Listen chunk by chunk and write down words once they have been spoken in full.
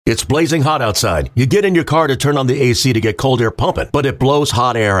It's blazing hot outside. You get in your car to turn on the AC to get cold air pumping, but it blows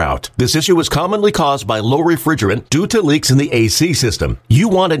hot air out. This issue is commonly caused by low refrigerant due to leaks in the AC system. You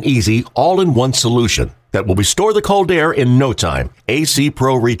want an easy, all-in-one solution that will restore the cold air in no time. AC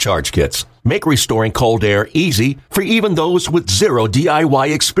Pro Recharge Kits make restoring cold air easy for even those with zero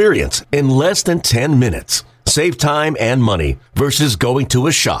DIY experience in less than 10 minutes. Save time and money versus going to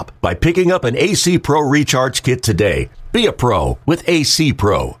a shop by picking up an AC Pro Recharge Kit today. Be a pro with AC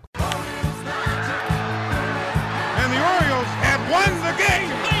Pro. And the Orioles have won the game.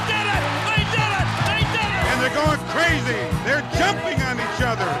 They did it! They did it! They did it! And they're going crazy. They're jumping on each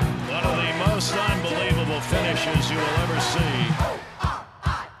other. One of the most unbelievable finishes you will ever see.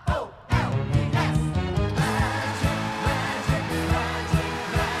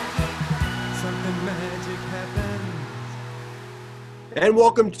 And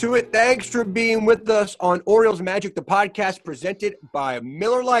welcome to it. Thanks for being with us on Orioles Magic, the podcast presented by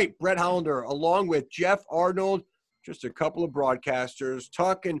Miller Lite. Brett Hollander, along with Jeff Arnold, just a couple of broadcasters,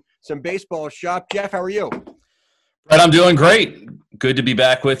 talking some baseball shop. Jeff, how are you? Brett, I'm doing great. Good to be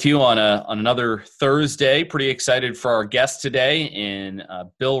back with you on another Thursday. Pretty excited for our guest today in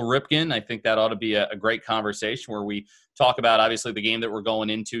Bill Ripken. I think that ought to be a great conversation where we talk about, obviously, the game that we're going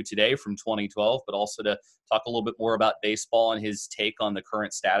into today from 2012, but also to talk a little bit more about baseball and his take on the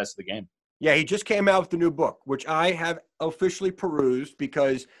current status of the game. Yeah, he just came out with a new book, which I have officially perused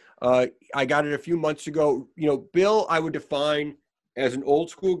because I got it a few months ago. You know, Bill, I would define as an old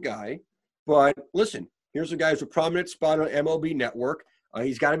school guy, but listen, here's a guy who's a prominent spot on MLB Network.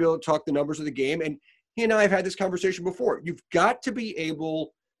 He's got to be able to talk the numbers of the game. And he and I have had this conversation before. You've got to be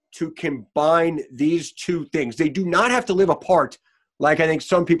able to combine these two things. They do not have to live apart like I think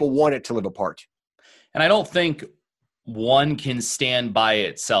some people want it to live apart. And I don't think one can stand by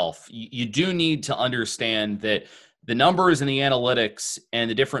itself. You do need to understand that the numbers and the analytics and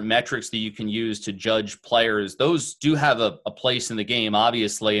the different metrics that you can use to judge players, those do have a place in the game,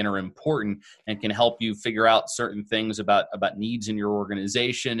 obviously, and are important and can help you figure out certain things about needs in your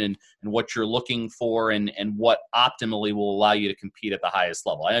organization and what you're looking for and what optimally will allow you to compete at the highest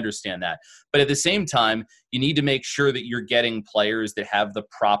level. I understand that. But at the same time, you need to make sure that you're getting players that have the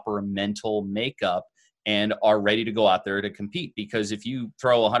proper mental makeup and are ready to go out there to compete. Because if you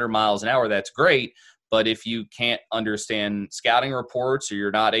throw 100 miles an hour, that's great. But if you can't understand scouting reports or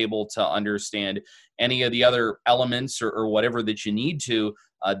you're not able to understand any of the other elements or whatever that you need to,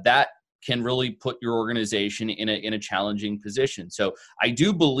 that can really put your organization in a challenging position. So I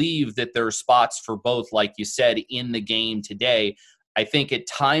do believe that there are spots for both, like you said, in the game today. I think at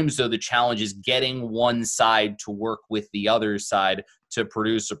times, though, the challenge is getting one side to work with the other side to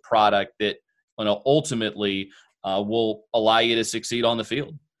produce a product that ultimately will allow you to succeed on the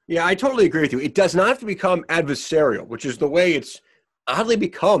field. Yeah, I totally agree with you. It does not have to become adversarial, which is the way it's oddly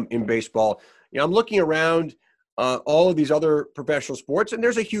become in baseball. You know, I'm looking around all of these other professional sports, and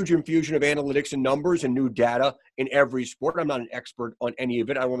there's a huge infusion of analytics and numbers and new data in every sport. I'm not an expert on any of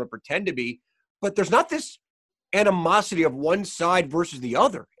it. I don't want to pretend to be. But there's not this animosity of one side versus the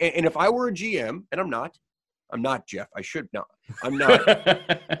other. And if I were a GM, and I'm not, Jeff. I should not. I'm not.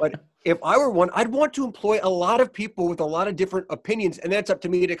 But if I were one, I'd want to employ a lot of people with a lot of different opinions, and that's up to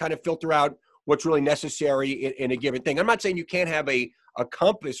me to kind of filter out what's really necessary in a given thing. I'm not saying you can't have a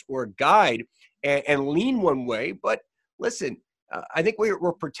compass or a guide and lean one way, but listen, I think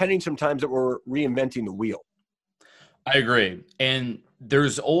we're pretending sometimes that we're reinventing the wheel. I agree. And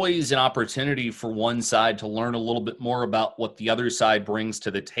there's always an opportunity for one side to learn a little bit more about what the other side brings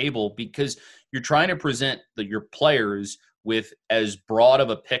to the table, because you're trying to present your players with as broad of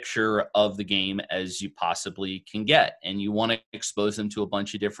a picture of the game as you possibly can get. And you want to expose them to a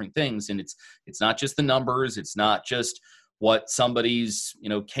bunch of different things. And it's not just the numbers. It's not just what somebody's,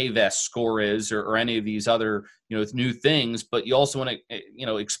 KVES score is or any of these other, new things, but you also want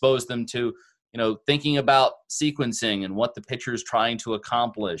to, expose them to, thinking about sequencing and what the pitcher is trying to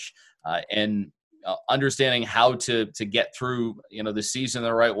accomplish and understanding how to get through, the season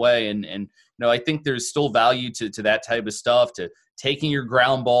the right way. And I think there's still value to that type of stuff, to taking your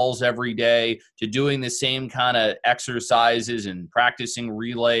ground balls every day, to doing the same kind of exercises and practicing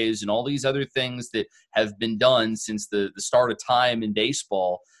relays and all these other things that have been done since the start of time in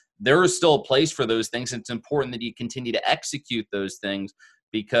baseball. There is still a place for those things. And it's important that you continue to execute those things,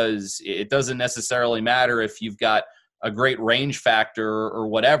 because it doesn't necessarily matter if you've got a great range factor or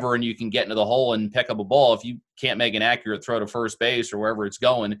whatever, and you can get into the hole and pick up a ball. If you can't make an accurate throw to first base or wherever it's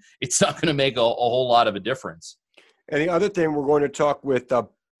going, it's not going to make a whole lot of a difference. And the other thing we're going to talk with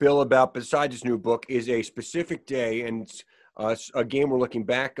Bill about, besides his new book, is a specific day and a game we're looking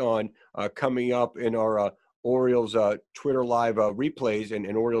back on coming up in our Orioles Twitter Live replays and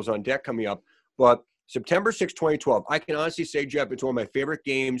Orioles on Deck coming up. But September 6, 2012, I can honestly say, Jeff, it's one of my favorite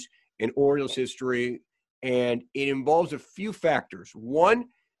games in Orioles history, and it involves a few factors. One,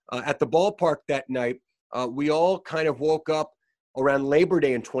 at the ballpark that night, we all kind of woke up around Labor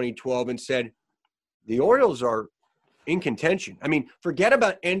Day in 2012 and said, the Orioles are in contention. I mean, forget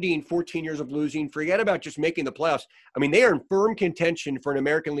about ending 14 years of losing. Forget about just making the playoffs. I mean, they are in firm contention for an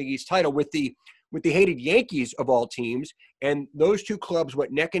American League East title with the hated Yankees of all teams. And those two clubs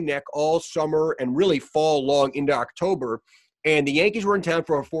went neck and neck all summer and really fall long into October. And the Yankees were in town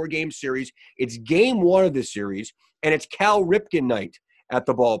for a 4-game series. It's game 1 of the series, and it's Cal Ripken night at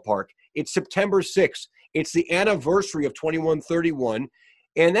the ballpark. It's September 6th. It's the anniversary of 21-31,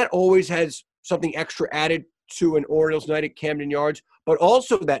 and that always has something extra added to an Orioles night at Camden Yards. But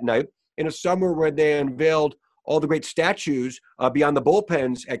also that night, in a summer where they unveiled all the great statues beyond the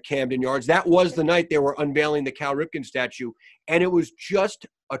bullpens at Camden Yards, that was the night they were unveiling the Cal Ripken statue. And it was just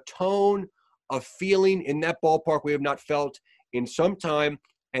a tone, a feeling in that ballpark we have not felt in some time.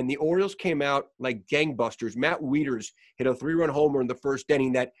 And the Orioles came out like gangbusters. Matt Wieters hit a 3-run homer in the first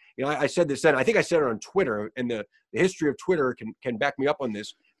inning that, I said this then, I think I said it on Twitter, and the history of Twitter can back me up on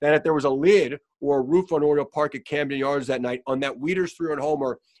this, that if there was a lid or a roof on Oriole Park at Camden Yards that night, on that Wieters 3-run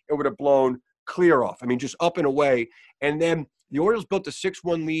homer, it would have blown clear off. I mean, just up and away. And then the Orioles built a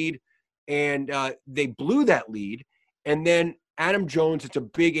 6-1 lead, and they blew that lead. And then Adam Jones, it's a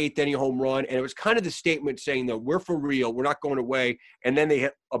big 8th-inning home run, and it was kind of the statement saying that we're for real, we're not going away. And then they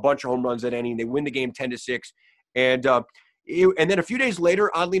hit a bunch of home runs that inning. They win the game 10-6. And then a few days later,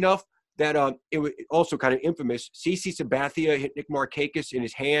 oddly enough, that it was also kind of infamous. CC Sabathia hit Nick Markakis in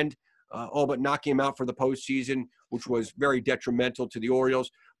his hand, all but knocking him out for the postseason, which was very detrimental to the Orioles.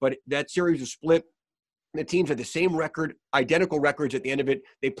 But that series was split. The teams had the same record, identical records at the end of it.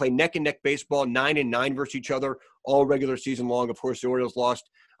 They play neck-and-neck baseball, 9-9 versus each other, all regular season long. Of course, the Orioles lost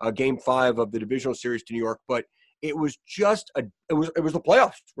Game 5 of the divisional series to New York, but it was just it was the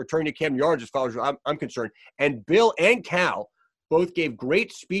playoffs returning to Camden Yards as far as I'm concerned. And Bill and Cal both gave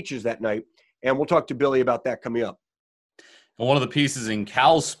great speeches that night, and we'll talk to Billy about that coming up. And one of the pieces in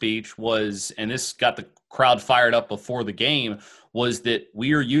Cal's speech was, and this got the crowd fired up before the game, was that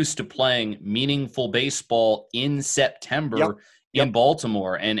we are used to playing meaningful baseball in September in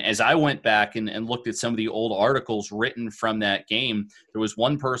Baltimore. And as I went back and looked at some of the old articles written from that game, there was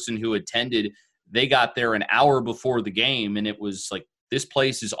one person who attended. They got there an hour before the game, and it was like, this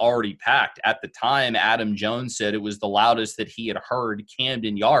place is already packed. At the time, Adam Jones said it was the loudest that he had heard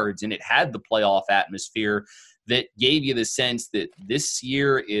Camden Yards, and it had the playoff atmosphere that gave you the sense that this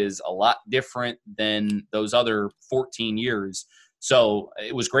year is a lot different than those other 14 years. So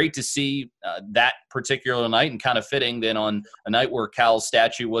it was great to see that particular night, and kind of fitting then on a night where Cal's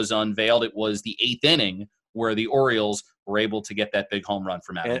statue was unveiled. It was the 8th inning where the Orioles were able to get that big home run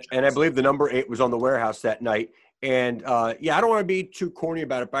from Adam Jones. And I believe the number 8 was on the warehouse that night. And, I don't want to be too corny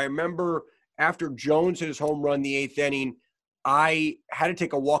about it, but I remember after Jones hit his home run the 8th inning, I had to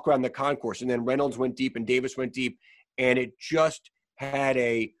take a walk around the concourse, and then Reynolds went deep and Davis went deep, and it just had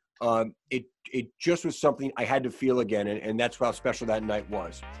it just was something I had to feel again, and that's how special that night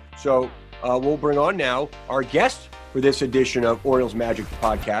was. So we'll bring on now our guest for this edition of Orioles Magic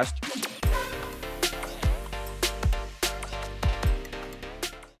podcast.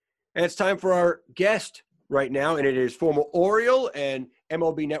 And it's time for our guest right now, and it is former Oriole and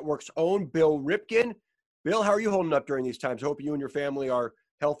MLB Network's own Bill Ripken. Bill, how are you holding up during these times? I hope you and your family are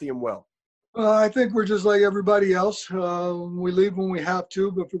healthy and well. I think we're just like everybody else. We leave when we have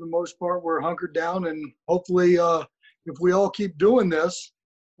to, but for the most part, we're hunkered down. And hopefully, if we all keep doing this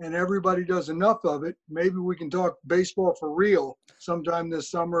and everybody does enough of it, maybe we can talk baseball for real sometime this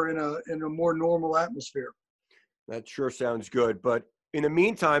summer in a more normal atmosphere. That sure sounds good. But in the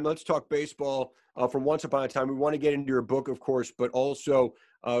meantime, let's talk baseball from Once Upon a Time. We want to get into your book, of course, but also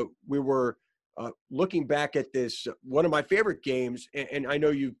we were looking back at this, one of my favorite games, and I know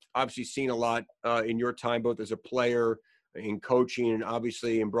you've obviously seen a lot in your time, both as a player, in coaching, and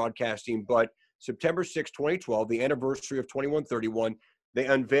obviously in broadcasting, but September 6, 2012, the anniversary of 21-31, they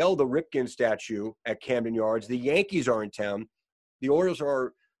unveil the Ripken statue at Camden Yards. The Yankees are in town. The Orioles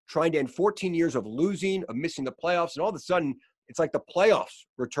are trying to end 14 years of losing, of missing the playoffs, and all of a sudden, it's like the playoffs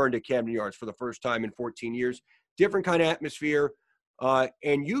return to Camden Yards for the first time in 14 years. Different kind of atmosphere.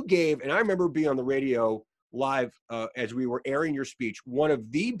 And you gave, and I remember being on the radio live as we were airing your speech, one of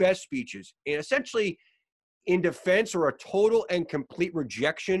the best speeches, and essentially in defense or a total and complete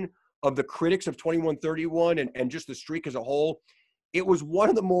rejection of the critics of 21-31 and just the streak as a whole. It was one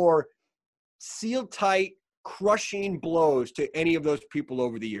of the more sealed tight, crushing blows to any of those people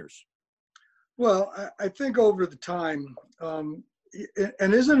over the years. Well, I think over the time, and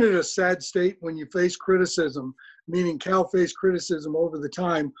isn't it a sad state when you face criticism, meaning Cal faced criticism over the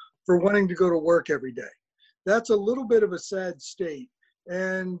time for wanting to go to work every day? That's a little bit of a sad state.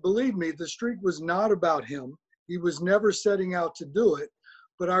 And believe me, the streak was not about him. He was never setting out to do it.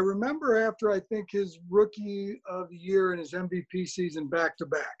 But I remember after, I think, his rookie of the year and his MVP season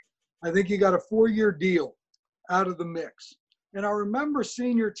back-to-back, I think he got a 4-year deal out of the mix. And I remember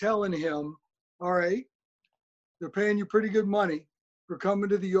Senior telling him, all right, they're paying you pretty good money for coming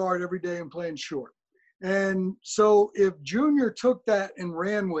to the yard every day and playing short. And so if Junior took that and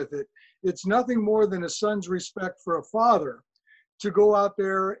ran with it, it's nothing more than a son's respect for a father to go out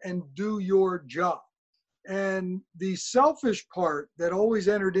there and do your job. And the selfish part that always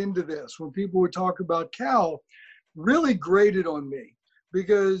entered into this when people would talk about Cal really grated on me,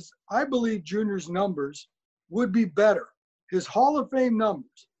 because I believe Junior's numbers would be better. His Hall of Fame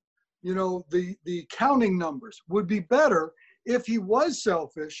numbers, you know, the counting numbers would be better if he was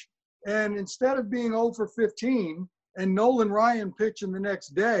selfish, and instead of being 0 for 15 and Nolan Ryan pitching the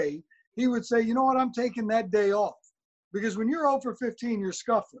next day, he would say, you know what, I'm taking that day off. Because when you're 0 for 15, you're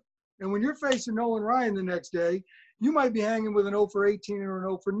scuffling. And when you're facing Nolan Ryan the next day, you might be hanging with an 0 for 18 or an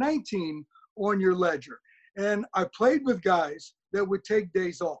 0 for 19 on your ledger. And I played with guys that would take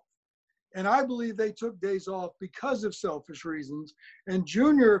days off. And I believe they took days off because of selfish reasons. And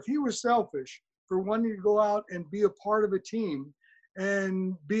Junior, if he was selfish for wanting to go out and be a part of a team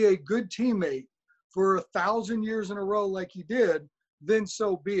and be a good teammate for 1,000 years in a row like he did, then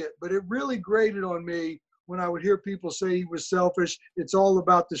so be it. But it really grated on me when I would hear people say he was selfish. It's all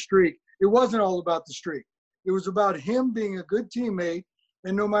about the streak. It wasn't all about the streak. It was about him being a good teammate,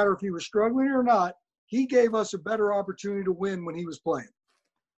 and no matter if he was struggling or not, he gave us a better opportunity to win when he was playing.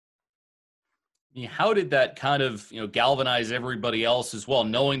 How did that kind of, galvanize everybody else as well,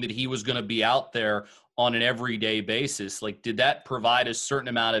 knowing that he was going to be out there on an everyday basis? Like, did that provide a certain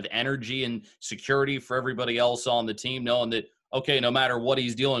amount of energy and security for everybody else on the team, knowing that, okay, no matter what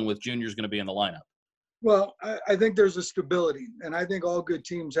he's dealing with, Junior's going to be in the lineup? Well, I think there's a stability, and I think all good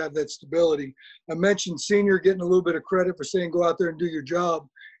teams have that stability. I mentioned Senior getting a little bit of credit for saying go out there and do your job.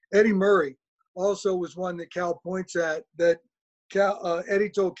 Eddie Murray also was one that Cal points at, that Eddie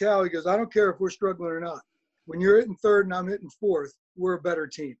told Cal, he goes, I don't care if we're struggling or not. When you're hitting third and I'm hitting fourth, we're a better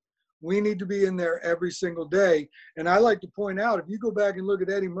team. We need to be in there every single day. And I like to point out, if you go back and look at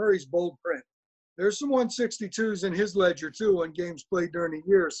Eddie Murray's bold print, there's some 162s in his ledger too on games played during the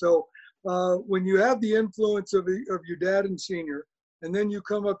year. So when you have the influence of your dad and Senior, and then you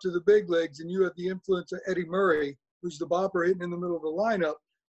come up to the big leagues and you have the influence of Eddie Murray, who's the bopper hitting in the middle of the lineup,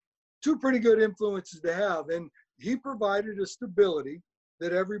 two pretty good influences to have. And he provided a stability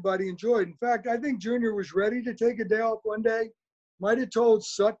that everybody enjoyed. In fact, I think Junior was ready to take a day off one day. Might have told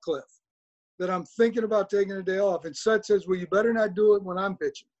Sutcliffe that I'm thinking about taking a day off. And Sut says, well, you better not do it when I'm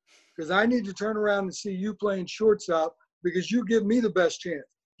pitching, because I need to turn around and see you playing shortstop, because you give me the best chance.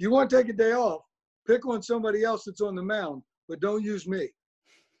 If you want to take a day off, pick on somebody else that's on the mound, but don't use me.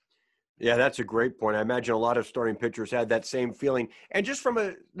 Yeah, that's a great point. I imagine a lot of starting pitchers had that same feeling. And just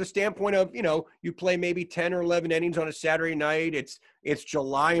from the standpoint of, you play maybe 10 or 11 innings on a Saturday night. It's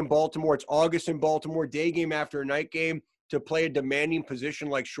July in Baltimore. It's August in Baltimore, day game after a night game, to play a demanding position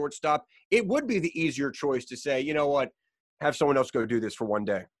like shortstop. It would be the easier choice to say, you know what, have someone else go do this for one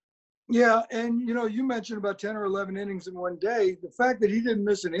day. Yeah, and, you mentioned about 10 or 11 innings in one day. The fact that he didn't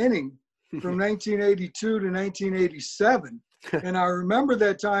miss an inning from 1982 to 1987. And I remember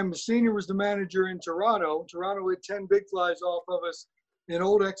that time, Senior was the manager in Toronto. Toronto had 10 big flies off of us in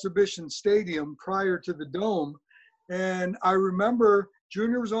Old Exhibition Stadium prior to the Dome. And I remember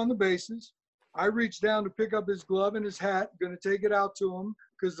Junior was on the bases. I reached down to pick up his glove and his hat, going to take it out to him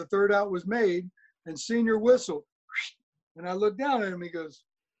because the third out was made. And Senior whistled. And I looked down at him. He goes,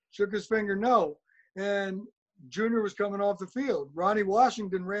 shook his finger, no. And Junior was coming off the field. Ronnie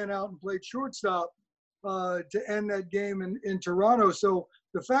Washington ran out and played shortstop to end that game in Toronto. So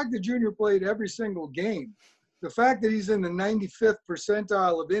the fact that Junior played every single game, the fact that he's in the 95th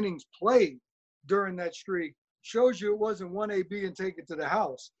percentile of innings played during that streak, shows you it wasn't 1AB and take it to the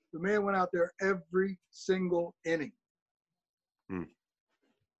house. The man went out there every single inning.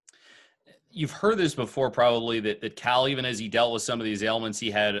 You've heard this before probably, that Cal, even as he dealt with some of these ailments, he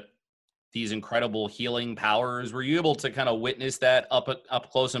had these incredible healing powers. Were you able to kind of witness that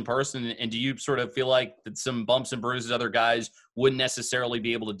up close in person? And do you sort of feel like that some bumps and bruises other guys wouldn't necessarily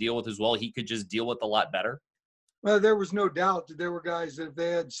be able to deal with as well, he could just deal with a lot better? Well, there was no doubt that there were guys that if they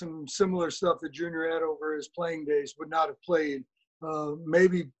had some similar stuff that Junior had over his playing days would not have played,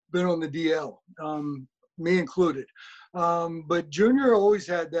 maybe been on the DL, me included. But Junior always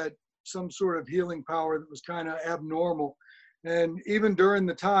had that some sort of healing power that was kind of abnormal. And even during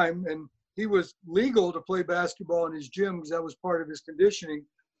the time, and he was legal to play basketball in his gym because that was part of his conditioning,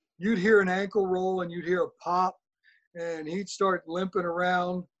 you'd hear an ankle roll and you'd hear a pop, and he'd start limping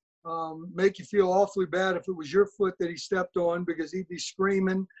around, make you feel awfully bad if it was your foot that he stepped on because he'd be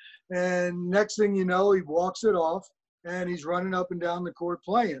screaming. And next thing you know, he walks it off and he's running up and down the court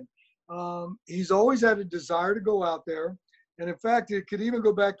playing. He's always had a desire to go out there. And in fact, it could even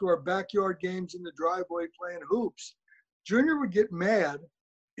go back to our backyard games in the driveway playing hoops. Junior would get mad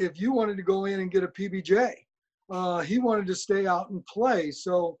if you wanted to go in and get a PBJ. He wanted to stay out and play.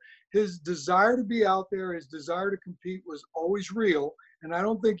 So his desire to be out there, his desire to compete was always real. And I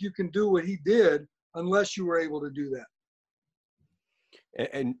don't think you can do what he did unless you were able to do that.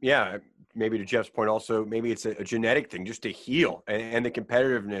 And yeah, maybe to Jeff's point also, maybe it's a genetic thing just to heal and the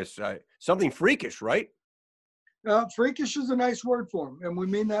competitiveness, something freakish, right? Freakish is a nice word for him, and we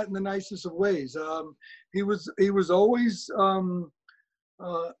mean that in the nicest of ways. He was always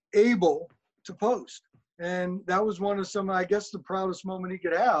able to post, and that was one of I guess, the proudest moment he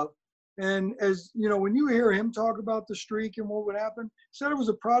could have. And as you know, when you hear him talk about the streak and what would happen, he said it was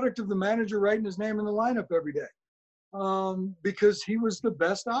a product of the manager writing his name in the lineup every day, because he was the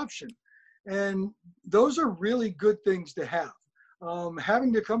best option. And those are really good things to have.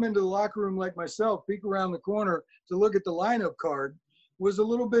 Having to come into the locker room like myself, peek around the corner to look at the lineup card was a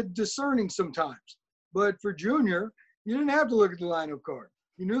little bit discerning sometimes. But for Junior, you didn't have to look at the lineup card.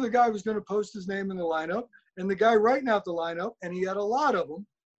 You knew the guy was going to post his name in the lineup, and the guy writing out the lineup, and he had a lot of them,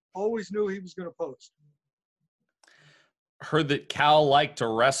 always knew he was going to post. Heard that Cal liked to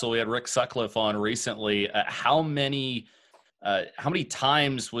wrestle. We had Rick Sutcliffe on recently. How many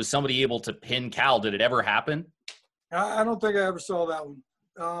times was somebody able to pin Cal? Did it ever happen? I don't think I ever saw that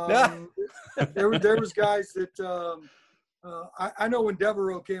one. There was guys that I know when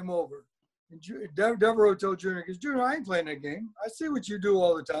Devereaux came over. And Devereaux told Junior, because Junior, I ain't playing that game. I see what you do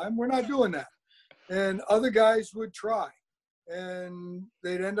all the time. We're not doing that. And other guys would try. And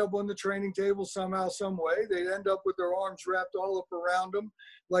they'd end up on the training table somehow, some way. They'd end up with their arms wrapped all up around them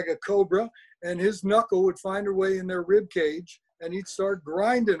like a cobra. And his knuckle would find her way in their rib cage, and he'd start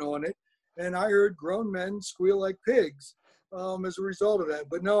grinding on it. And I heard grown men squeal like pigs as a result of that.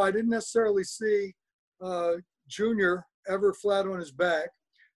 But no, I didn't necessarily see Junior ever flat on his back.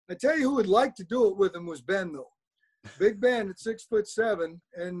 I tell you who would like to do it with him was Ben, though. Big Ben at 6'7",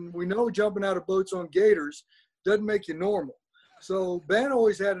 and we know jumping out of boats on gators doesn't make you normal. So Ben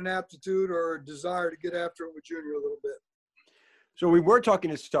always had an aptitude or a desire to get after it with Junior a little bit. So we were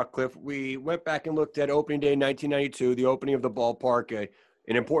talking to Sutcliffe. We went back and looked at opening day 1992, the opening of the ballpark,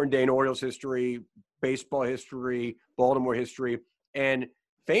 an important day in Orioles history, baseball history, Baltimore history. And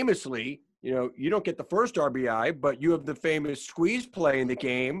famously, you don't get the first RBI, but you have the famous squeeze play in the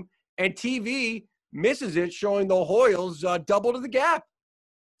game, and TV misses it, showing the Hoyles double to the gap.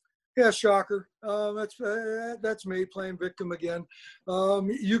 Yeah, shocker. That's me playing victim again.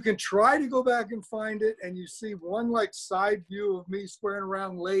 You can try to go back and find it, and you see one side view of me squaring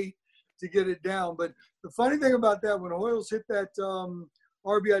around late to get it down. But the funny thing about that, when Hoyles hit that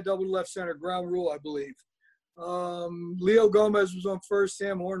RBI double left center, ground rule, I believe, Leo Gomez was on first,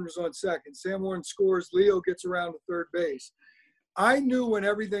 Sam Horn was on second. Sam Horn scores, Leo gets around to third base. I knew when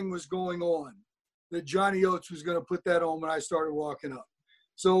everything was going on that Johnny Oates was going to put that on when I started walking up.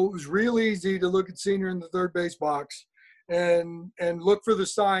 So it was real easy to look at Senior in the third base box and look for the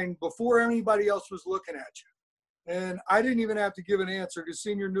sign before anybody else was looking at you. And I didn't even have to give an answer because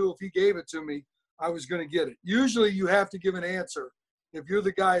Senior knew if he gave it to me, I was going to get it. Usually you have to give an answer if you're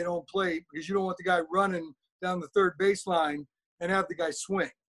the guy at home plate because you don't want the guy running down the third baseline and have the guy swing.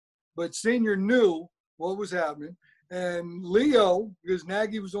 But Senior knew what was happening. And Leo, because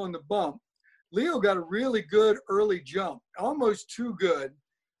Nagy was on the bump, Leo got a really good early jump, almost too good,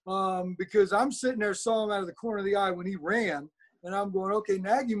 because I'm sitting there, saw him out of the corner of the eye when he ran, and I'm going, okay,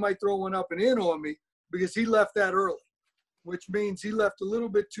 Nagy might throw one up and in on me because he left that early, which means he left a little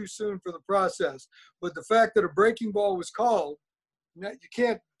bit too soon for the process. But the fact that a breaking ball was called, you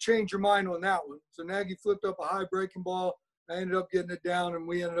can't change your mind on that one. So Nagy flipped up a high breaking ball. I ended up getting it down, and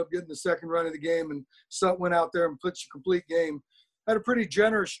we ended up getting the second run of the game, and Sut went out there and pitched a complete game. Had a pretty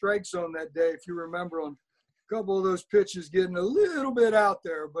generous strike zone that day, if you remember, on a couple of those pitches getting a little bit out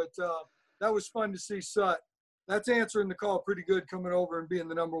there. But that was fun to see Sut. That's answering the call pretty good, coming over and being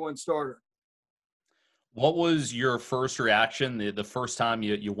the number one starter. What was your first reaction the first time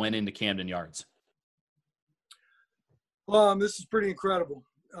you went into Camden Yards? This is pretty incredible.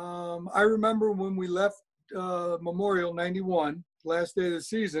 I remember when we left Memorial 91, last day of the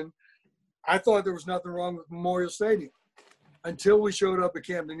season, I thought there was nothing wrong with Memorial Stadium. until we showed up at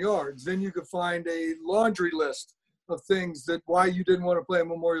Camden Yards. Then you could find a laundry list of things that why you didn't want to play at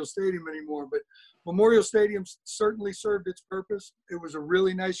Memorial Stadium anymore. But Memorial Stadium certainly served its purpose. It was a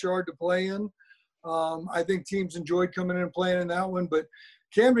really nice yard to play in. I think teams enjoyed coming in and playing in that one. But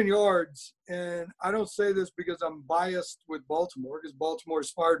Camden Yards, and I don't say this because I'm biased with Baltimore, because Baltimore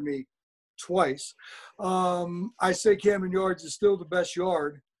has fired me twice. I say Camden Yards is still the best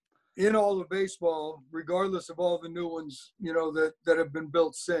yard in all of baseball, regardless of all the new ones, that have been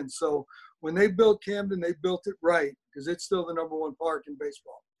built since. So when they built Camden, they built it right, because it's still the number one park in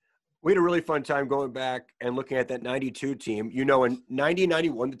baseball. We had a really fun time going back and looking at that 92 team. In 90 and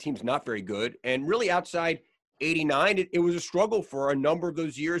 91, the team's not very good. And really outside 89, it was a struggle for a number of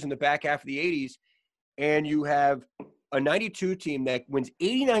those years in the back half of the 80s. And you have a 92 team that wins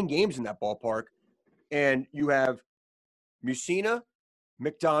 89 games in that ballpark. And you have Mussina,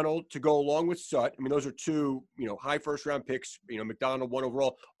 McDonald to go along with Sutt. I mean, those are two, high first-round picks. McDonald 1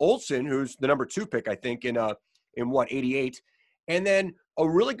 overall. Olson, who's the number 2 pick, I think, in 88. And then a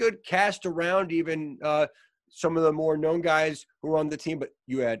really good cast around even some of the more known guys who were on the team. But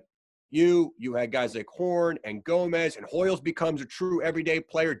you had guys like Horn and Gomez, and Hoyles becomes a true everyday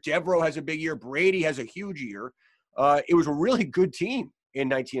player. Devereaux has a big year. Brady has a huge year. It was a really good team in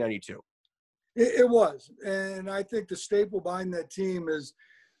 1992. It was. And I think the staple behind that team is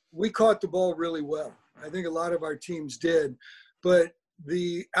we caught the ball really well. I think a lot of our teams did. But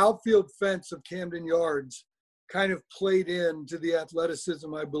the outfield fence of Camden Yards kind of played into the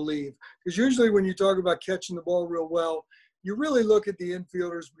athleticism, I believe. Because usually when you talk about catching the ball real well, you really look at the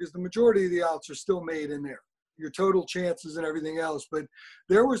infielders, because the majority of the outs are still made in there, your total chances and everything else. But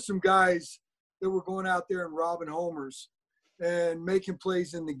there were some guys that were going out there and robbing homers and making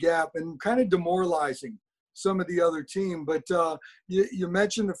plays in the gap and kind of demoralizing some of the other team. But you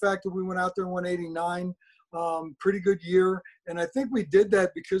mentioned the fact that we went out there and won 89, pretty good year. And I think we did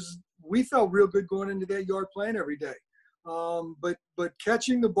that because we felt real good going into that yard playing every day. But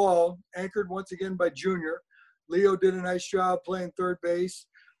catching the ball, anchored once again by Junior. Leo did a nice job playing third base.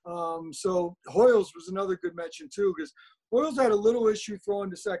 So Hoyles was another good mention too, because Hoyles had a little issue throwing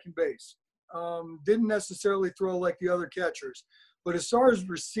to second base. Didn't necessarily throw like the other catchers. But as far as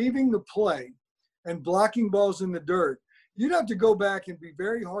receiving the play and blocking balls in the dirt, you'd have to go back and be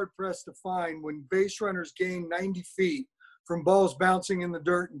very hard-pressed to find when base runners gain 90 feet from balls bouncing in the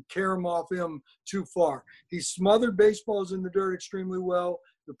dirt and carry them off him too far. He smothered baseballs in the dirt extremely well.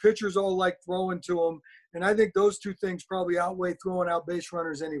 The pitchers all like throwing to him. And I think those two things probably outweigh throwing out base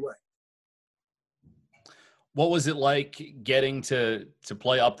runners anyway. What was it like getting to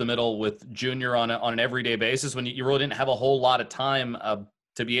play up the middle with Junior on an everyday basis when you really didn't have a whole lot of time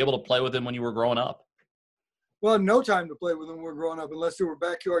to be able to play with him when you were growing up? Well, no time to play with him when we were growing up unless they were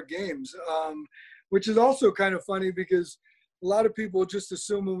backyard games, which is also kind of funny because a lot of people just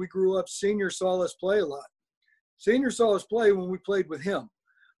assume when we grew up, Senior saw us play a lot. Senior saw us play when we played with him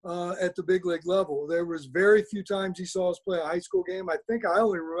at the big league level. There was very few times he saw us play a high school game. I think I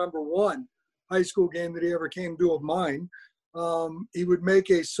only remember one high school game that he ever came to of mine. He would make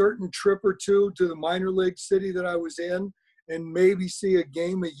a certain trip or two to the minor league city that I was in and maybe see a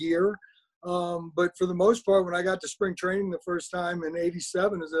game a year. But for the most part, when I got to spring training the first time in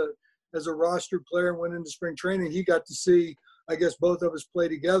 '87 as a rostered player and went into spring training, he got to see, I guess, both of us play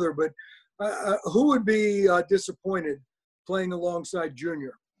together. But who would be disappointed playing alongside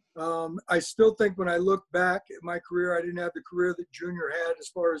Junior? I still think when I look back at my career, I didn't have the career that Junior had as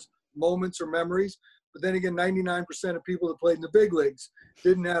far as moments or memories. But then again, 99% of people that played in the big leagues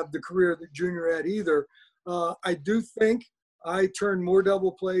didn't have the career that Junior had either. I do think I turned more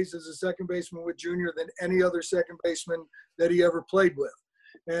double plays as a second baseman with Junior than any other second baseman that he ever played with.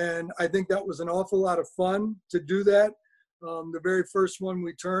 And I think that was an awful lot of fun to do that. The very first one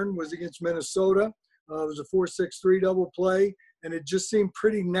we turned was against Minnesota. It was a 4-6-3 double play, and it just seemed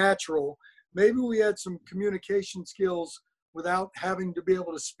pretty natural. Maybe we had some communication skills without having to be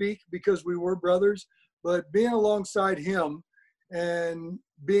able to speak because we were brothers, but being alongside him and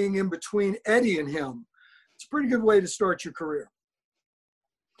being in between Eddie and him, it's a pretty good way to start your career.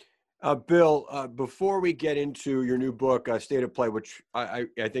 Bill, before we get into your new book, State of Play, which I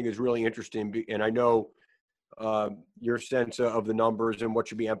think is really interesting, and I know your sense of the numbers and what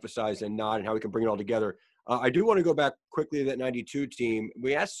should be emphasized and not, and how we can bring it all together. I do want to go back quickly to that 92 team.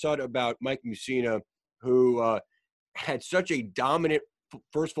 We asked Sud about Mike Mussina, who had such a dominant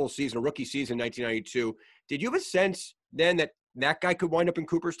first full season, a rookie season in 1992. Did you have a sense then that guy could wind up in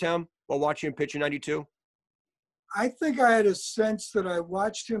Cooperstown while watching him pitch in 92? I think I had a sense that I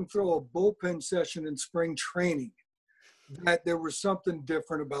watched him throw a bullpen session in spring training, that there was something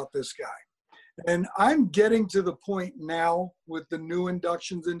different about this guy. And I'm getting to the point now with the new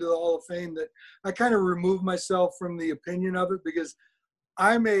inductions into the Hall of Fame that I kind of remove myself from the opinion of it, because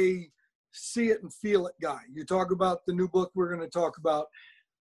I'm a see it and feel it guy. You talk about the new book we're going to talk about.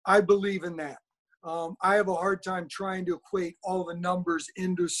 I believe in that. I have a hard time trying to equate all the numbers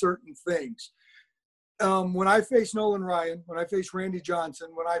into certain things. When I face Nolan Ryan, when I face Randy Johnson,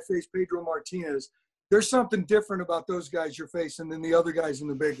 when I face Pedro Martinez, there's something different about those guys you're facing than the other guys in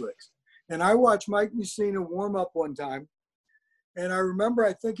the big leagues. And I watched Mike Mussina warm up one time, and I remember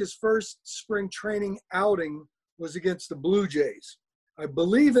I think his first spring training outing was against the Blue Jays. I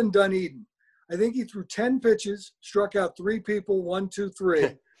believe in Dunedin. I think he threw 10 pitches, struck out 3 people, 1, 2,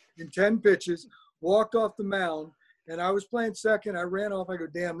 3, in 10 pitches, walked off the mound, and I was playing second. I ran off. I go,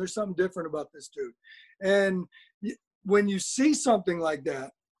 damn, there's something different about this dude. And when you see something like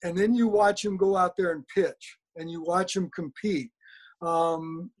that, and then you watch him go out there and pitch, and you watch him compete,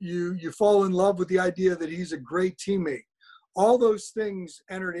 you fall in love with the idea that he's a great teammate. All those things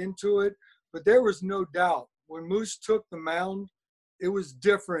entered into it, but there was no doubt when Moose took the mound, it was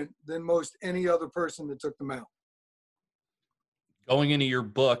different than most any other person that took the mound. Going into your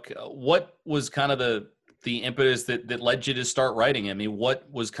book, what was kind of the impetus that led you to start writing? I mean,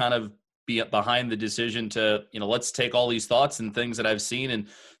 what was kind of behind the decision to, let's take all these thoughts and things that I've seen and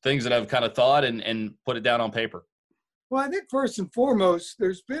things that I've kind of thought and put it down on paper? Well, I think first and foremost,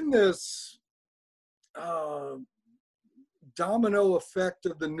 there's been this domino effect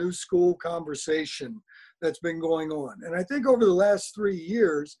of the new school conversation that's been going on. And I think over the last 3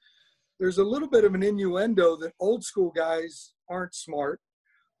 years, there's a little bit of an innuendo that old school guys aren't smart.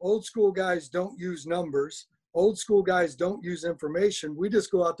 Old school guys don't use numbers. Old school guys don't use information. We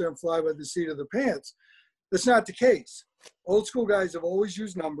just go out there and fly by the seat of the pants. That's not the case. Old school guys have always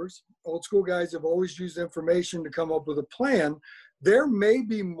used numbers. Old school guys have always used information to come up with a plan. There may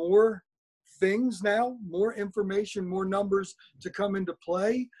be more things now, more information, more numbers to come into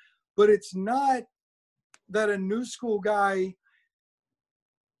play, but it's not that a new school guy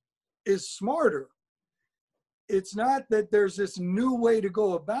is smarter. It's not that there's this new way to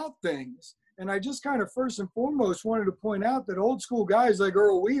go about things. And I just kind of first and foremost wanted to point out that old school guys like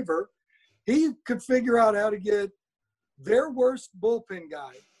Earl Weaver, he could figure out how to get their worst bullpen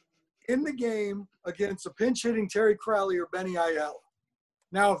guy in the game against a pinch hitting Terry Crowley or Benny Ayala.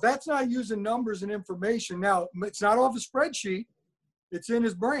 Now, if that's not using numbers and information, now it's not off a spreadsheet, it's in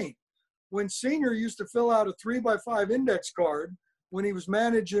his brain. When Senior used to fill out a 3x5 index card when he was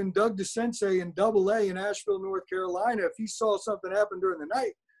managing Doug DeSensei in AA in Asheville, North Carolina, if he saw something happen during the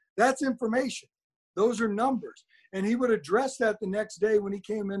night, that's information. Those are numbers. And he would address that the next day when he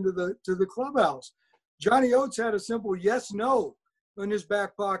came into the clubhouse. Johnny Oates had a simple yes, no in his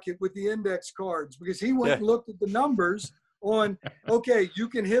back pocket with the index cards because he went and looked at the numbers on, okay, you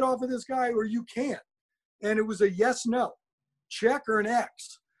can hit off of this guy or you can't. And it was a yes, no, check or an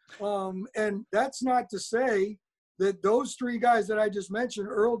X. And that's not to say that those 3 guys that I just mentioned,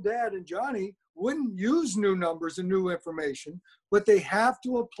 Earl, Dad, and Johnny, wouldn't use new numbers and new information, but they have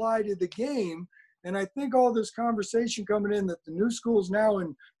to apply to the game. And I think all this conversation coming in that the new school's now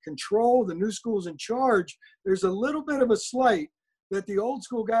in control, the new school's in charge, there's a little bit of a slight that the old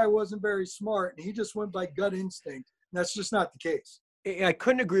school guy wasn't very smart and he just went by gut instinct. And that's just not the case. I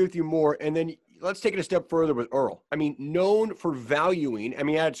couldn't agree with you more. And then let's take it a step further with Earl. I mean, known for valuing,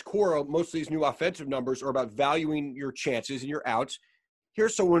 at its core, most of these new offensive numbers are about valuing your chances and your outs.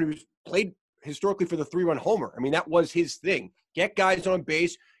 Here's someone who's played historically for the 3-run homer. I mean, that was his thing. Get guys on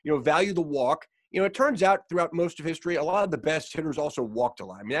base, value the walk. It turns out throughout most of history, a lot of the best hitters also walked a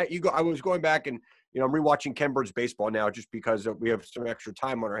lot. I mean, I was going back and, I'm rewatching Ken Bird's baseball now just because we have some extra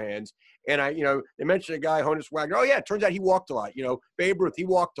time on our hands. And they mentioned a guy, Honus Wagner. Oh yeah, it turns out he walked a lot. Babe Ruth, he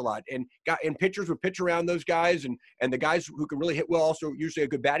walked a lot. And pitchers would pitch around those guys, and the guys who can really hit well also usually have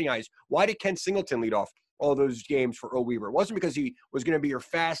good batting eyes. Why did Ken Singleton lead off all those games for Earl Weaver? It wasn't because he was going to be your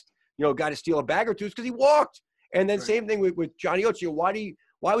fast, guy to steal a bag or two. It's because he walked. And then same thing with Johnny Oates.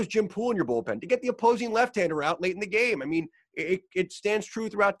 Why was Jim Poole in your bullpen? To get the opposing left-hander out late in the game. I mean, it stands true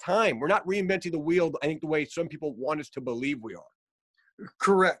throughout time. We're not reinventing the wheel, I think, the way some people want us to believe we are.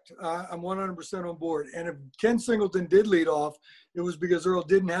 Correct. I'm 100% on board. And if Ken Singleton did lead off, it was because Earl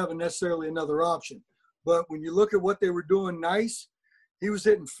didn't have necessarily another option. But when you look at what they were doing nice, he was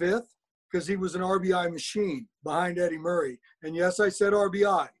hitting 5th because he was an RBI machine behind Eddie Murray. And yes, I said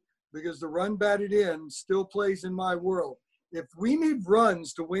RBI because the run batted in still plays in my world. If we need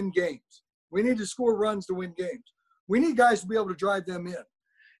runs to win games, we need to score runs to win games. We need guys to be able to drive them in.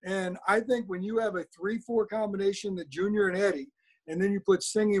 And I think when you have a 3-4 combination, the Junior and Eddie, and then you put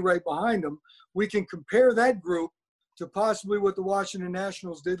Singy right behind them, we can compare that group to possibly what the Washington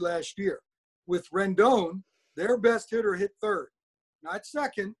Nationals did last year. with Rendon, their best hitter hit third, not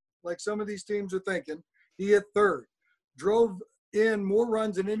second, like some of these teams are thinking. He hit third, drove in more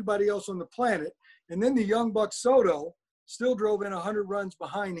runs than anybody else on the planet. And then the young buck Soto still drove in 100 runs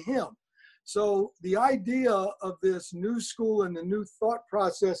behind him. So the idea of this new school and the new thought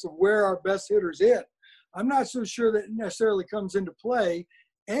process of where our best hitters hit, I'm not so sure that it necessarily comes into play.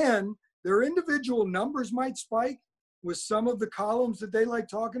 And their individual numbers might spike with some of the columns that they like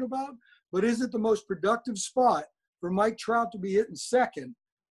talking about, but is it the most productive spot for Mike Trout to be hitting second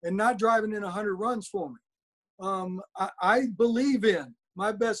and not driving in 100 runs for me? I believe in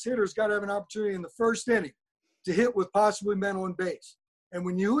my best hitter's got to have an opportunity in the first inning to hit with possibly men on base. And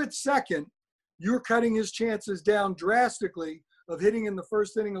when you hit second, you're cutting his chances down drastically of hitting in the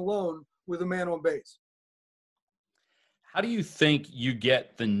first inning alone with a man on base. How do you think you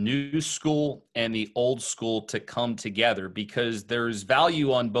get the new school and the old school to come together? Because there's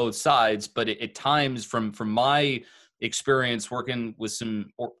value on both sides, but at times from my experience working with some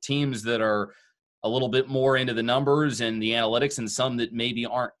teams that are a little bit more into the numbers and the analytics and some that maybe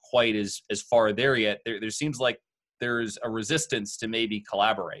aren't quite as far there yet, there seems like there's a resistance to maybe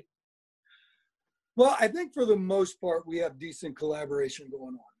collaborate. Well, I think for the most part, we have decent collaboration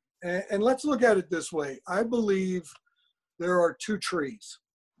going on. And let's look at it this way. I believe there are two trees.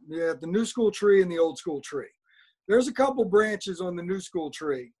 You have the new school tree and the old school tree. There's a couple branches on the new school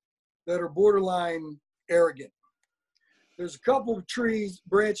tree that are borderline arrogant. There's a couple of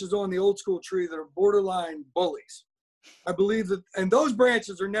branches on the old school tree that are borderline bullies. I believe that, and those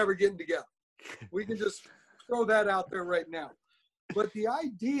branches are never getting together. We can just throw that out there right now. But the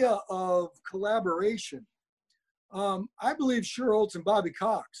idea of collaboration, I believe Schuerholz and Bobby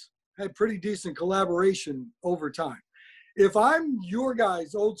Cox had pretty decent collaboration over time. If I'm your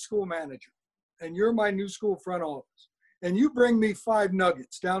guy's old school manager and you're my new school front office and you bring me 5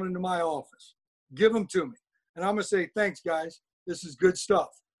 nuggets down into my office, give them to me. And I'm going to say, thanks, guys. This is good stuff.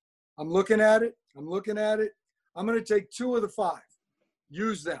 I'm looking at it. I'm going to take 2 of the 5.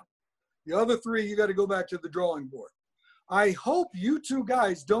 Use them. The other 3, you got to go back to the drawing board. I hope you 2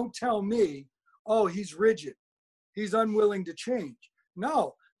 guys don't tell me, oh, he's rigid. He's unwilling to change.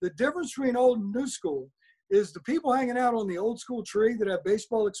 No, the difference between old and new school is the people hanging out on the old school tree that have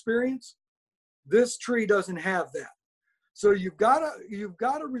baseball experience. This tree doesn't have that. So you've got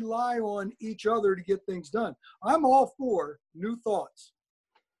to rely on each other to get things done. I'm all for new thoughts,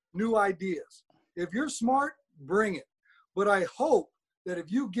 new ideas. If you're smart, bring it. But I hope that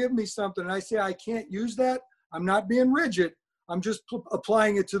if you give me something and I say I can't use that, I'm not being rigid. I'm just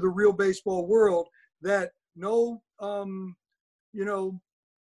applying it to the real baseball world. That no,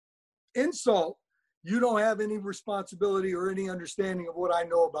 insult. You don't have any responsibility or any understanding of what I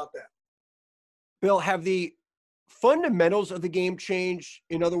know about that. Bill, have the fundamentals of the game changed?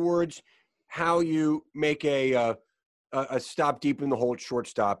 In other words, how you make a stop deep in the hole at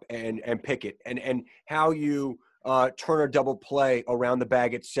shortstop and pick it, and how you turn a double play around the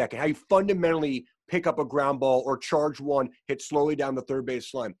bag at second, how you fundamentally pick up a ground ball or charge one, hit slowly down the third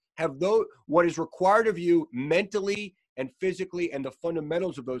base line. Have what is required of you mentally and physically and the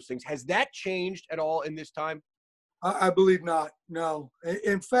fundamentals of those things, has that changed at all in this time? I believe not, no.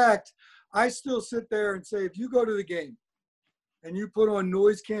 In fact, I still sit there and say, if you go to the game and you put on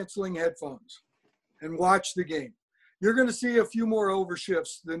noise-canceling headphones and watch the game, you're going to see a few more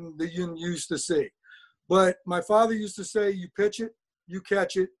overshifts than you used to see. But my father used to say, you pitch it, you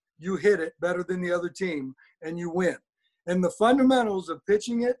catch it, you hit it better than the other team, and you win. And the fundamentals of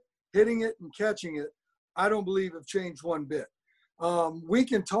pitching it, hitting it, and catching it, I don't believe have changed one bit. We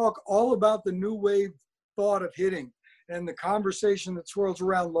can talk all about the new wave thought of hitting and the conversation that swirls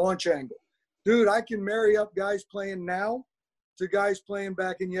around launch angle. Dude, I can marry up guys playing now to guys playing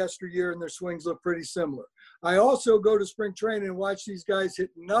back in yesteryear, and their swings look pretty similar. I also go to spring training and watch these guys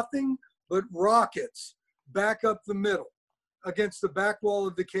hit nothing but rockets back up the middle against the back wall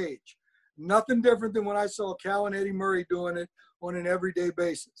of the cage. Nothing different than when I saw Cal and Eddie Murray doing it on an everyday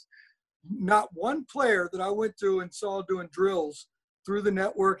basis. Not one player that I went to and saw doing drills through the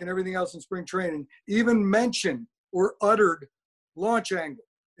network and everything else in spring training even mentioned or uttered launch angle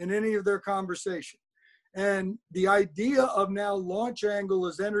in any of their conversation. And the idea of now launch angle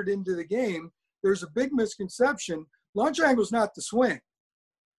is entered into the game. There's a big misconception. Launch angle is not the swing.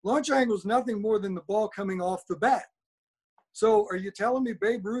 Launch angle is nothing more than the ball coming off the bat. So are you telling me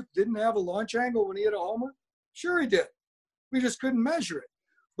Babe Ruth didn't have a launch angle when he hit a homer? Sure he did. We just couldn't measure it.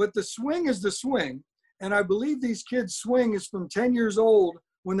 But the swing is the swing, and I believe these kids' swing is from 10 years old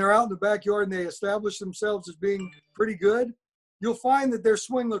when they're out in the backyard and they establish themselves as being pretty good. You'll find that their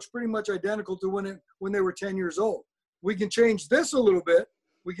swing looks pretty much identical to when they were 10 years old. We can change this a little bit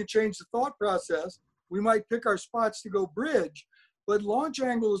We can change the thought process. We might pick our spots to go bridge, but launch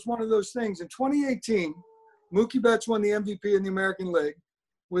angle is one of those things. In 2018, Mookie Betts won the MVP in the American League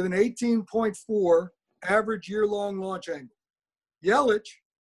with an 18.4 average year-long launch angle. Yelich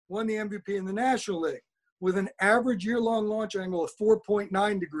won the MVP in the National League with an average year-long launch angle of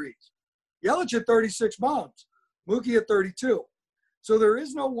 4.9 degrees. Yelich hit 36 bombs, Mookie at 32. So there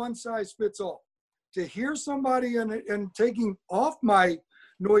is no one-size-fits-all. To hear somebody and taking off my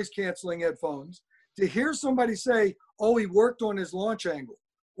noise-canceling headphones, to hear somebody say, oh, he worked on his launch angle,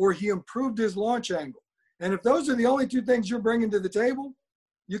 or he improved his launch angle. And if those are the only two things you're bringing to the table,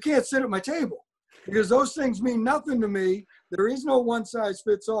 you can't sit at my table, because those things mean nothing to me. There is no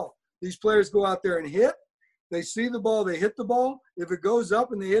one-size-fits-all. These players go out there and hit. They see the ball, they hit the ball. If it goes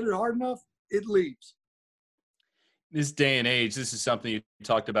up and they hit it hard enough, it leaves. This day and age, this is something you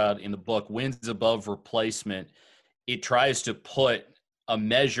talked about in the book, wins above replacement. It tries to put a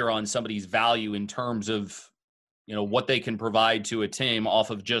measure on somebody's value in terms of, you know, what they can provide to a team off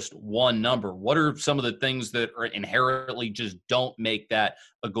of just one number. What are some of the things that are inherently just don't make that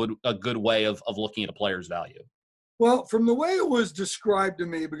a good way of looking at a player's value? Well, from the way it was described to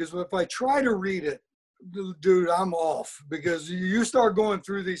me, because if I try to read it, dude, I'm off, because you start going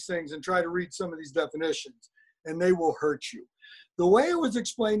through these things and try to read some of these definitions, and they will hurt you. The way it was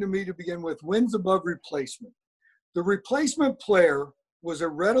explained to me to begin with, wins above replacement. The replacement player was a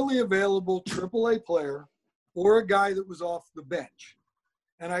readily available AAA player or a guy that was off the bench.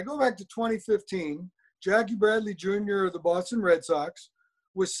 And I go back to 2015, Jackie Bradley Jr. of the Boston Red Sox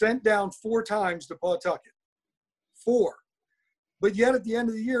was sent down 4 times to Pawtucket. 4. But yet at the end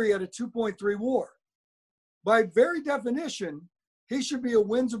of the year, he had a 2.3 WAR. By very definition, he should be a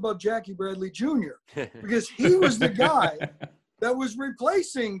wins above Jackie Bradley Jr. because he was the guy that was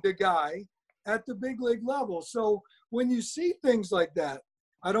replacing the guy at the big league level. So when you see things like that,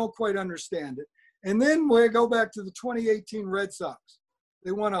 I don't quite understand it. And then we go back to the 2018 Red Sox.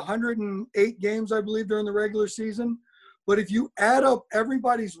 They won 108 games, I believe, during the regular season. But if you add up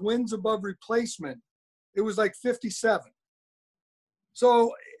everybody's wins above replacement, it was like 57.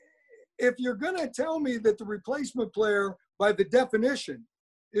 So if you're going to tell me that the replacement player, by the definition,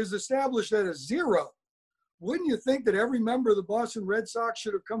 is established at a 0, wouldn't you think that every member of the Boston Red Sox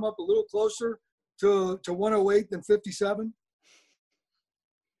should have come up a little closer to 108 than 57?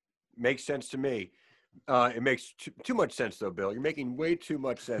 Makes sense to me. It makes too much sense, though, Bill. You're making way too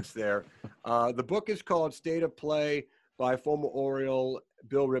much sense there. The book is called State of Play by former Oriole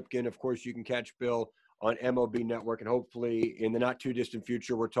Bill Ripken. Of course, you can catch Bill on MLB Network, and hopefully in the not-too-distant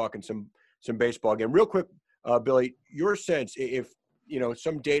future, we're talking some baseball again. Real quick, Billy, your sense, if, you know,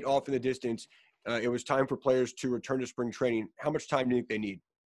 some date off in the distance, it was time for players to return to spring training, how much time do you think they need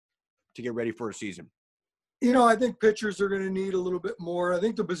to get ready for a season? You know, I think pitchers are going to need a little bit more. I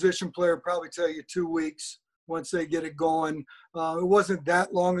think the position player probably tell you 2 weeks once they get it going. It wasn't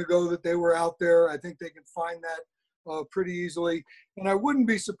that long ago that they were out there. I think they can find that pretty easily. And I wouldn't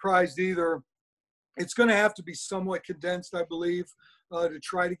be surprised either. It's going to have to be somewhat condensed, I believe, to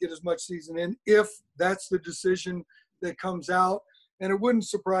try to get as much season in, if that's the decision that comes out. And it wouldn't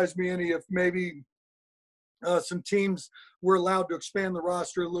surprise me any if maybe some teams were allowed to expand the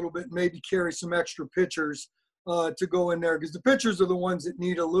roster a little bit, maybe carry some extra pitchers to go in there, because the pitchers are the ones that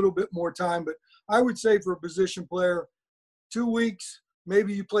need a little bit more time. But I would say for a position player, 2 weeks,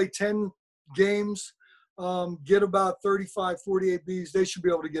 maybe you play 10 games, get about 35, 48 Bs. They should be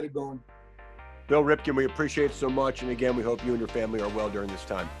able to get it going. Bill Ripken, we appreciate it so much. And again, we hope you and your family are well during this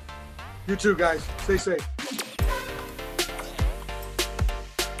time. You too, guys. Stay safe.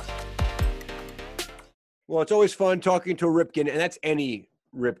 Well, it's always fun talking to a Ripken, and that's any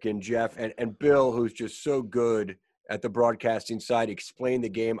Ripken, Jeff. And Bill, who's just so good at the broadcasting side, explain the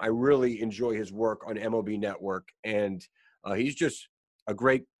game. I really enjoy his work on MLB Network. And he's just a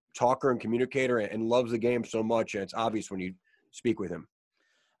great talker and communicator and loves the game so much. And it's obvious when you speak with him.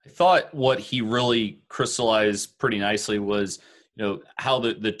 I thought what he really crystallized pretty nicely was, you know, how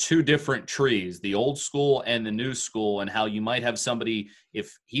the two different trees, the old school and the new school, and how you might have somebody,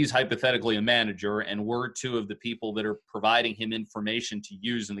 if he's hypothetically a manager and we're two of the people that are providing him information to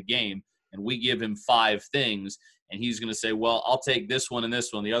use in the game, and we give him 5 things, and he's going to say, well, I'll take this one and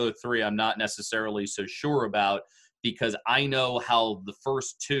this one. The other 3 I'm not necessarily so sure about, because I know how the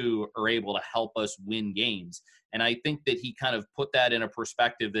first 2 are able to help us win games. And I think that he kind of put that in a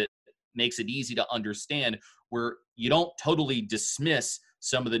perspective that makes it easy to understand, where you don't totally dismiss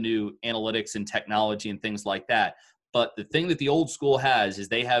some of the new analytics and technology and things like that. But the thing that the old school has is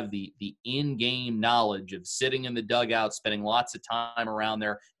they have the in-game knowledge of sitting in the dugout, spending lots of time around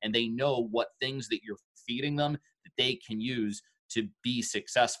there, and they know what things that you're feeding them that they can use to be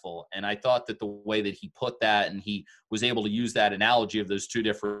successful. And I thought that the way that he put that and he was able to use that analogy of those two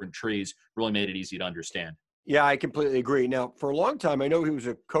different trees really made it easy to understand. Yeah, I completely agree. Now, for a long time, I know he was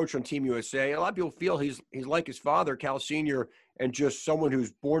a coach on Team USA. A lot of people feel he's like his father, Cal Sr., and just someone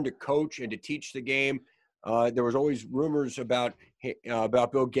who's born to coach and to teach the game. There was always rumors about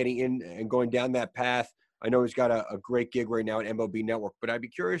Bill getting in and going down that path. I know he's got a great gig right now at MLB Network, but I'd be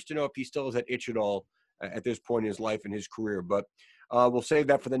curious to know if he still has that itch at all at this point in his life and his career. But we'll save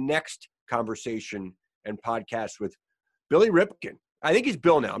that for the next conversation and podcast with Billy Ripken. I think he's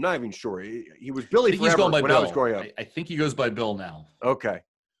Bill now. I'm not even sure. He was Billy forever when Bill. I was growing up. I think he goes by Bill now. Okay.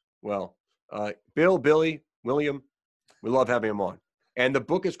 Well, Bill, Billy, William, we love having him on. And the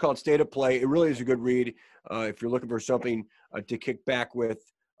book is called State of Play. It really is a good read. If you're looking for something to kick back with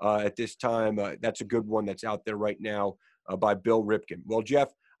at this time, that's a good one that's out there right now by Bill Ripken. Well, Jeff,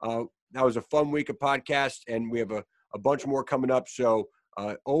 that was a fun week of podcasts, and we have a bunch more coming up. So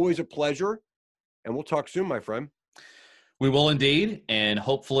always a pleasure, and we'll talk soon, my friend. We will indeed, and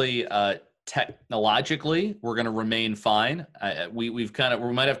hopefully technologically we're going to remain fine. We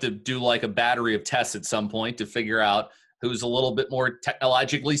might have to do like a battery of tests at some point to figure out who's a little bit more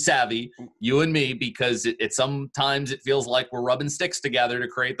technologically savvy, you and me, because sometimes it feels like we're rubbing sticks together to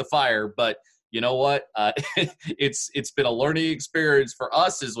create the fire. But you know what? It's been a learning experience for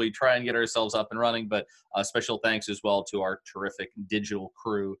us as we try and get ourselves up and running. But special thanks as well to our terrific digital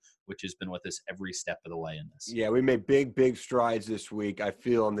crew, which has been with us every step of the way in this. Yeah, we made big strides this week, I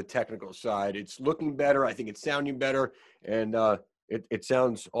feel, on the technical side. It's looking better. I think it's sounding better. And it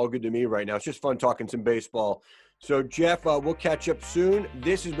sounds all good to me right now. It's just fun talking some baseball. So, Jeff, we'll catch up soon.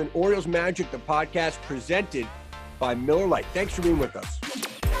 This has been Orioles Magic, the podcast presented by Miller Lite. Thanks for being with us.